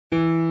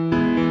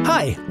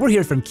Hi, we're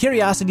here from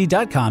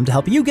Curiosity.com to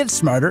help you get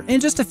smarter in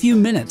just a few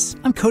minutes.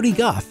 I'm Cody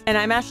Goff. And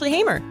I'm Ashley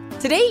Hamer.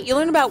 Today, you'll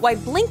learn about why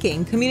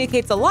blinking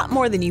communicates a lot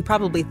more than you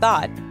probably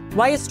thought,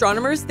 why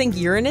astronomers think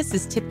Uranus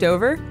is tipped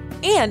over,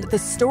 and the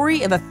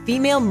story of a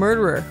female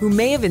murderer who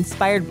may have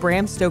inspired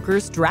Bram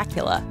Stoker's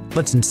Dracula.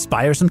 Let's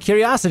inspire some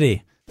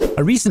curiosity.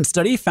 A recent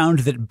study found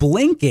that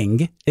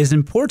blinking is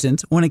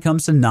important when it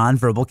comes to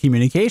nonverbal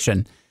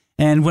communication.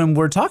 And when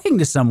we're talking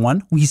to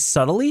someone, we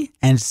subtly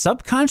and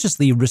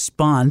subconsciously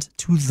respond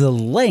to the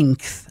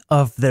length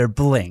of their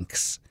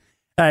blinks.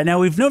 Now,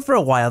 we've known for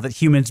a while that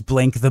humans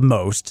blink the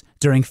most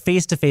during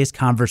face-to-face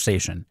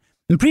conversation.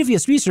 And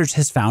previous research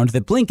has found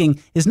that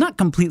blinking is not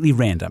completely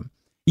random.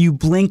 You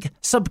blink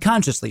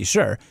subconsciously,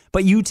 sure,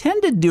 but you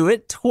tend to do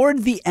it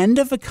toward the end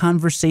of a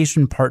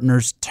conversation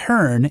partner's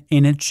turn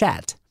in a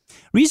chat.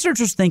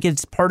 Researchers think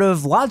it's part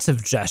of lots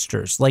of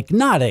gestures, like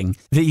nodding,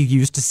 that you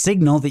use to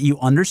signal that you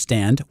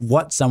understand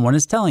what someone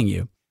is telling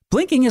you.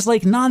 Blinking is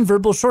like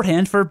nonverbal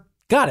shorthand for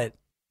got it.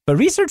 But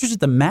researchers at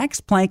the Max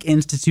Planck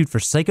Institute for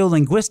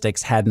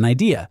Psycholinguistics had an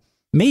idea.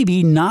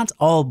 Maybe not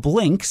all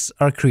blinks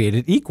are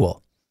created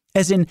equal.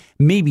 As in,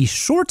 maybe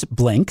short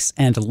blinks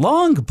and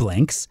long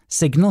blinks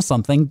signal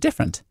something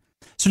different.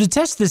 So to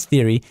test this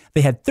theory,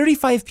 they had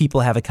 35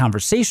 people have a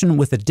conversation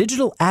with a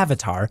digital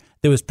avatar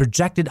that was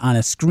projected on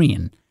a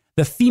screen.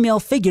 The female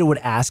figure would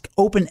ask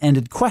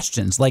open-ended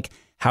questions like,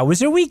 how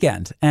was your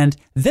weekend? And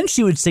then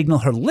she would signal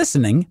her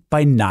listening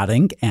by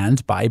nodding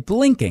and by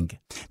blinking.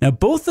 Now,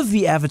 both of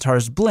the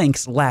avatar's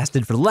blinks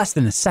lasted for less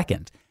than a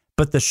second,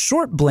 but the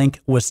short blink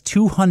was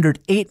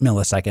 208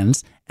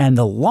 milliseconds and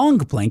the long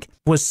blink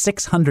was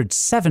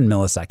 607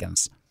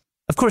 milliseconds.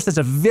 Of course, that's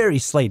a very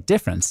slight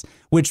difference,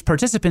 which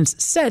participants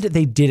said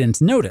they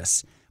didn't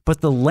notice,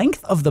 but the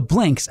length of the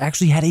blinks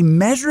actually had a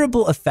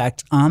measurable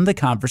effect on the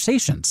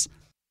conversations.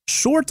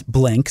 Short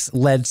blinks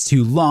led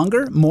to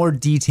longer, more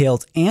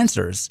detailed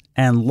answers,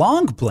 and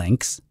long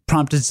blinks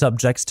prompted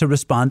subjects to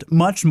respond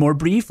much more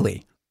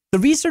briefly. The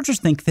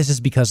researchers think this is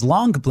because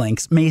long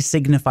blinks may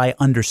signify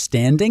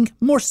understanding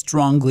more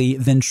strongly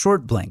than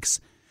short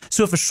blinks.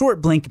 So if a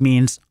short blink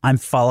means I'm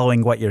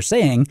following what you're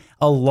saying,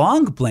 a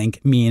long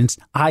blink means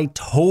I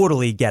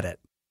totally get it.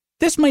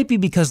 This might be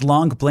because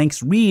long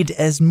blinks read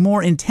as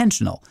more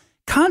intentional.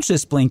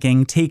 Conscious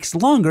blinking takes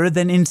longer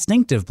than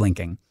instinctive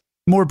blinking.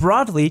 More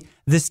broadly,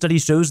 this study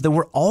shows that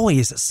we're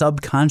always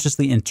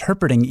subconsciously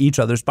interpreting each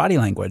other's body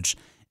language.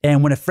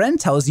 And when a friend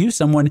tells you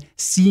someone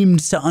seemed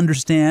to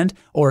understand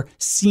or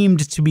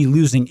seemed to be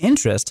losing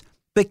interest,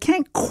 but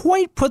can't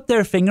quite put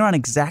their finger on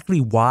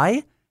exactly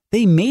why,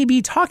 they may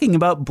be talking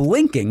about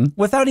blinking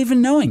without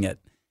even knowing it.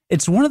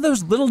 It's one of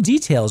those little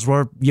details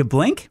where you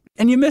blink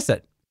and you miss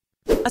it.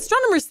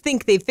 Astronomers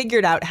think they've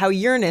figured out how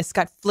Uranus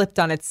got flipped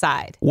on its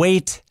side.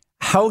 Wait.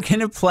 How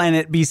can a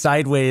planet be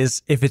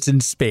sideways if it's in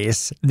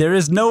space? There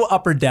is no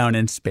up or down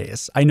in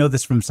space. I know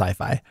this from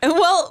sci-fi.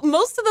 Well,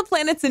 most of the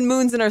planets and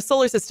moons in our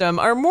solar system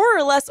are more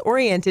or less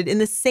oriented in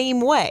the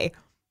same way.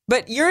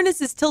 But Uranus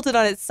is tilted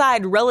on its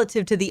side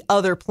relative to the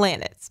other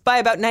planets by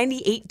about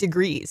 98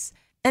 degrees.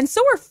 And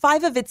so are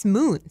 5 of its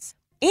moons.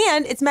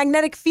 And its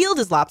magnetic field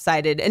is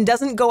lopsided and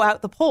doesn't go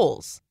out the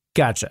poles.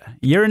 Gotcha.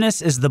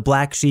 Uranus is the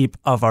black sheep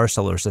of our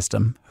solar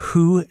system.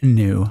 Who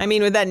knew? I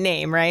mean, with that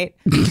name, right?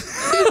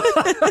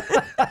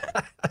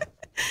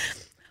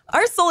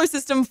 Our solar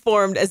system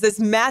formed as this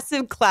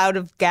massive cloud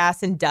of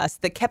gas and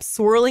dust that kept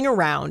swirling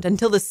around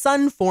until the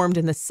sun formed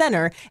in the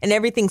center and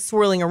everything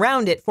swirling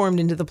around it formed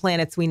into the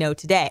planets we know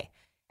today.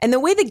 And the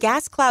way the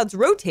gas clouds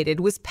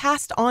rotated was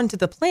passed on to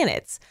the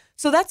planets,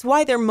 so that's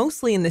why they're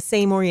mostly in the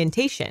same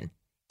orientation,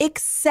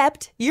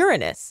 except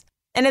Uranus.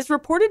 And as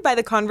reported by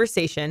The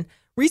Conversation,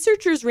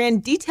 researchers ran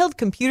detailed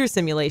computer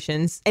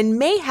simulations and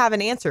may have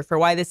an answer for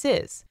why this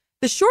is.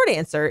 The short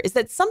answer is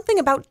that something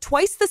about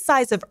twice the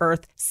size of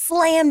Earth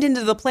slammed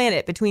into the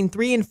planet between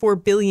 3 and 4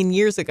 billion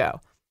years ago.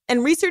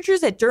 And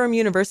researchers at Durham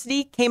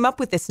University came up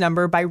with this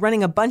number by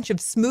running a bunch of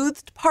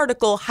smoothed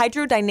particle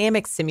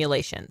hydrodynamics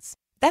simulations.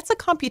 That's a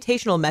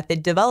computational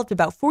method developed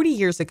about 40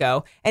 years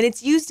ago, and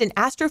it's used in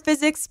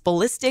astrophysics,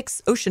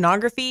 ballistics,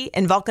 oceanography,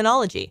 and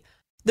volcanology.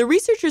 The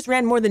researchers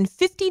ran more than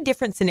 50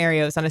 different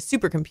scenarios on a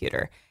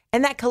supercomputer,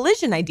 and that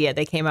collision idea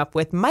they came up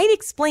with might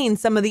explain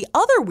some of the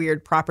other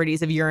weird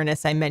properties of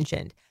Uranus I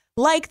mentioned,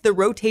 like the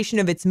rotation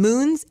of its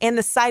moons and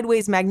the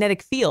sideways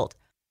magnetic field.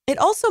 It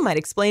also might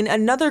explain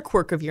another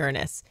quirk of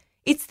Uranus.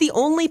 It's the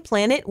only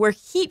planet where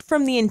heat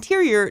from the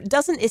interior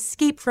doesn't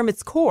escape from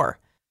its core.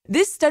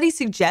 This study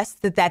suggests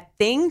that that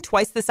thing,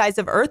 twice the size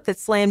of Earth, that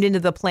slammed into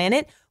the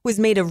planet was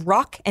made of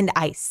rock and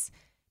ice.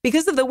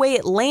 Because of the way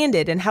it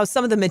landed and how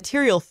some of the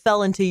material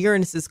fell into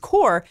Uranus's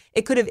core,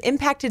 it could have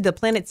impacted the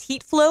planet's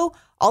heat flow,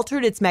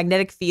 altered its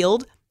magnetic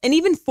field, and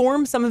even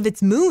formed some of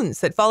its moons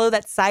that follow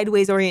that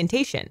sideways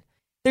orientation.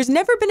 There's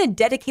never been a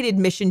dedicated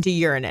mission to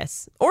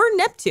Uranus, or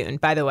Neptune,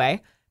 by the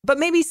way, but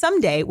maybe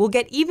someday we'll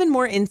get even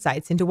more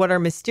insights into what our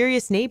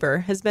mysterious neighbor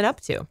has been up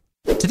to.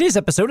 Today's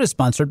episode is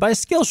sponsored by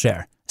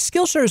Skillshare.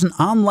 Skillshare is an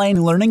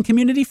online learning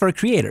community for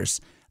creators.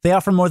 They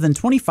offer more than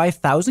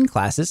 25,000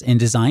 classes in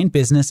design,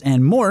 business,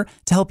 and more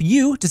to help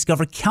you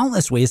discover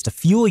countless ways to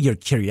fuel your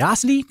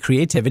curiosity,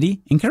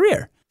 creativity, and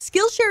career.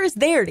 Skillshare is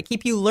there to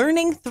keep you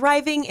learning,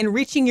 thriving, and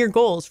reaching your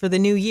goals for the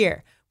new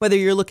year, whether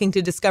you're looking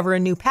to discover a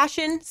new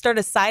passion, start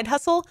a side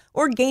hustle,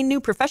 or gain new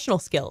professional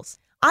skills.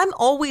 I'm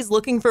always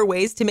looking for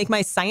ways to make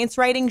my science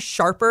writing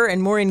sharper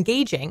and more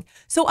engaging,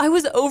 so I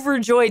was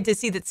overjoyed to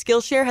see that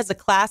Skillshare has a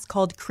class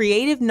called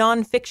Creative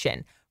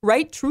Nonfiction,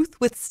 Write Truth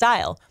with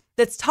Style,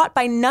 that's taught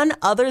by none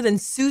other than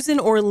Susan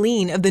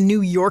Orlean of The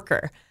New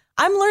Yorker.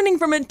 I'm learning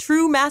from a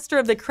true master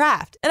of the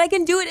craft, and I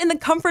can do it in the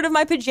comfort of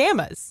my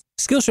pajamas.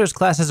 Skillshare's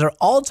classes are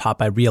all taught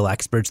by real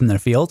experts in their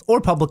field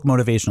or public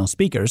motivational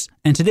speakers,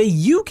 and today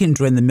you can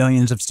join the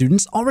millions of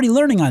students already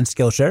learning on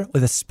Skillshare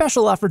with a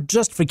special offer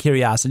just for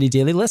Curiosity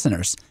Daily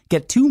listeners.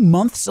 Get 2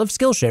 months of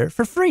Skillshare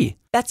for free.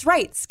 That's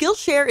right.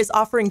 Skillshare is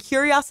offering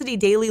Curiosity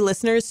Daily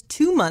listeners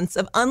 2 months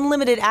of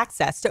unlimited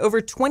access to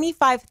over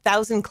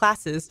 25,000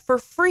 classes for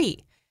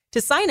free.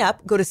 To sign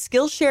up, go to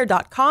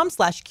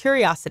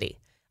Skillshare.com/curiosity.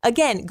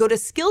 Again, go to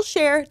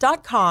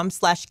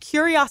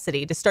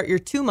Skillshare.com/curiosity to start your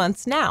 2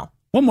 months now.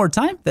 One more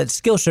time, that's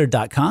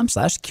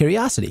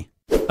Skillshare.com/curiosity.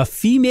 A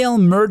female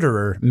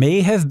murderer may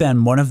have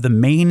been one of the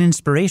main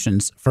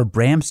inspirations for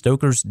Bram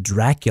Stoker's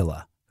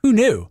Dracula. Who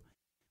knew?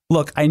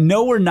 Look, I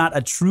know we're not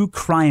a true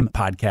crime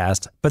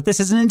podcast, but this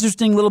is an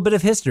interesting little bit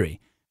of history.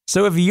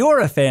 So if you're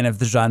a fan of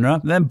the genre,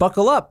 then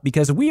buckle up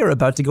because we are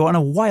about to go on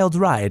a wild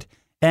ride.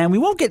 And we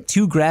won't get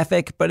too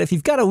graphic, but if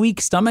you've got a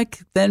weak stomach,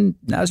 then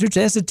now's your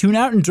chance to tune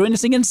out and join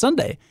us again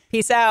Sunday.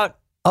 Peace out.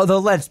 Although,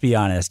 let's be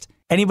honest,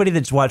 anybody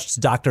that's watched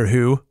Doctor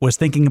Who was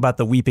thinking about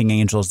the weeping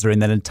angels during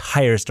that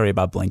entire story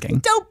about blinking.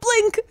 Don't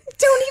blink.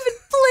 Don't even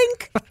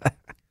blink.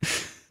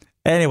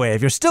 Anyway,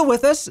 if you're still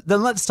with us,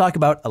 then let's talk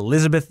about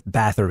Elizabeth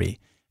Bathory.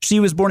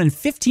 She was born in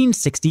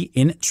 1560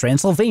 in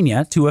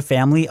Transylvania to a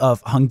family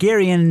of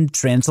Hungarian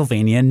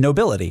Transylvanian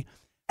nobility.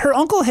 Her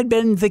uncle had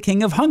been the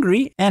King of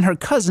Hungary, and her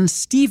cousin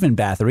Stephen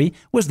Bathory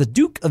was the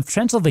Duke of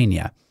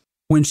Transylvania.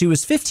 When she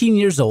was 15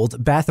 years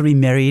old, Bathory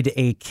married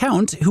a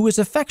count who was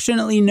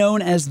affectionately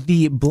known as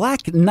the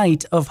Black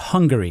Knight of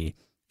Hungary.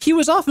 He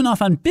was often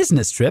off on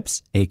business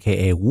trips,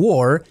 aka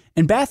war,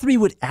 and Bathory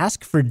would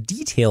ask for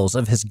details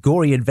of his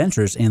gory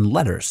adventures in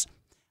letters.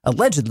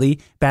 Allegedly,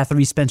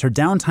 Bathory spent her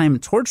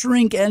downtime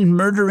torturing and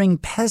murdering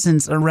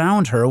peasants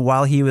around her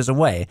while he was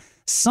away,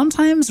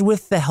 sometimes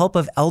with the help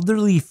of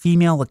elderly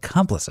female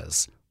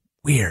accomplices.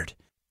 Weird.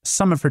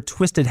 Some of her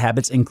twisted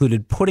habits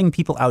included putting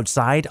people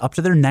outside up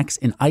to their necks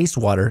in ice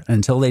water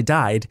until they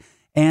died,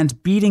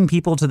 and beating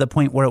people to the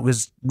point where it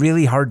was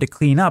really hard to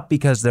clean up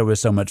because there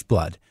was so much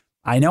blood.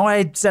 I know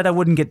I said I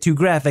wouldn't get too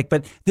graphic,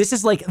 but this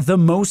is like the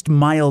most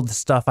mild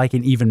stuff I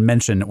can even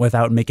mention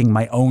without making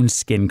my own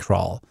skin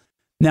crawl.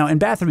 Now, in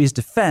Bathory's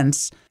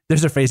defense,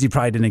 there's a phrase you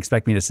probably didn't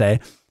expect me to say.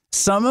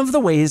 Some of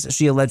the ways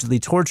she allegedly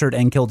tortured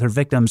and killed her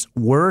victims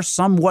were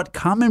somewhat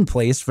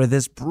commonplace for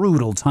this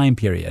brutal time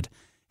period.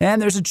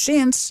 And there's a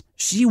chance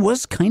she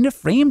was kind of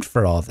framed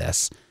for all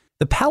this.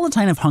 The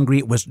Palatine of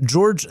Hungary was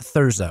George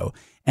Thurzo,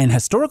 and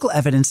historical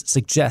evidence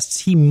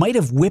suggests he might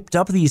have whipped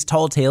up these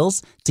tall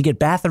tales to get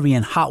Bathory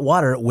in hot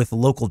water with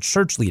local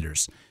church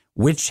leaders,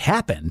 which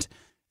happened.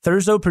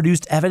 Thurzo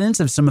produced evidence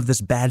of some of this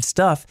bad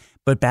stuff,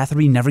 but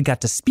Bathory never got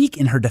to speak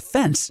in her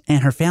defense,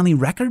 and her family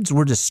records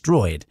were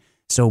destroyed.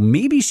 So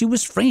maybe she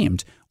was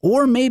framed,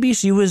 or maybe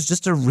she was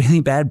just a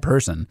really bad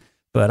person.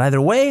 But either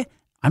way,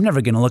 I'm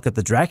never going to look at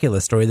the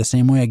Dracula story the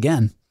same way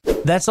again.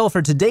 That's all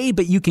for today,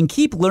 but you can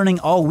keep learning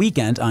all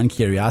weekend on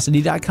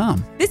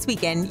Curiosity.com. This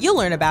weekend, you'll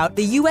learn about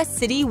the U.S.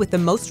 city with the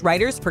most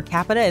writers per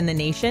capita in the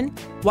nation,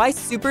 why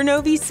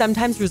supernovae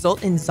sometimes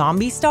result in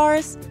zombie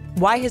stars,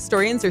 why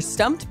historians are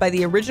stumped by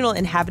the original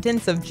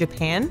inhabitants of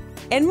Japan,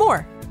 and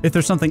more. If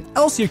there's something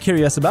else you're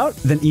curious about,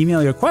 then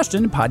email your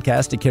question,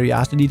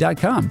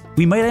 podcast@curiosity.com.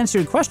 We might answer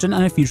your question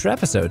on a future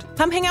episode.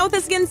 Come hang out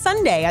with us again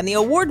Sunday on the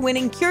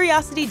award-winning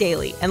Curiosity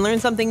Daily and learn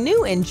something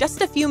new in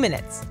just a few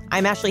minutes.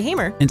 I'm Ashley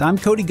Hamer. And I'm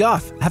Cody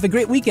Goff. Have a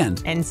great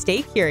weekend. And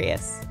stay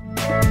curious.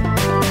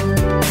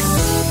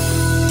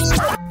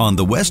 On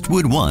the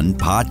Westwood One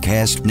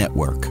Podcast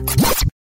Network.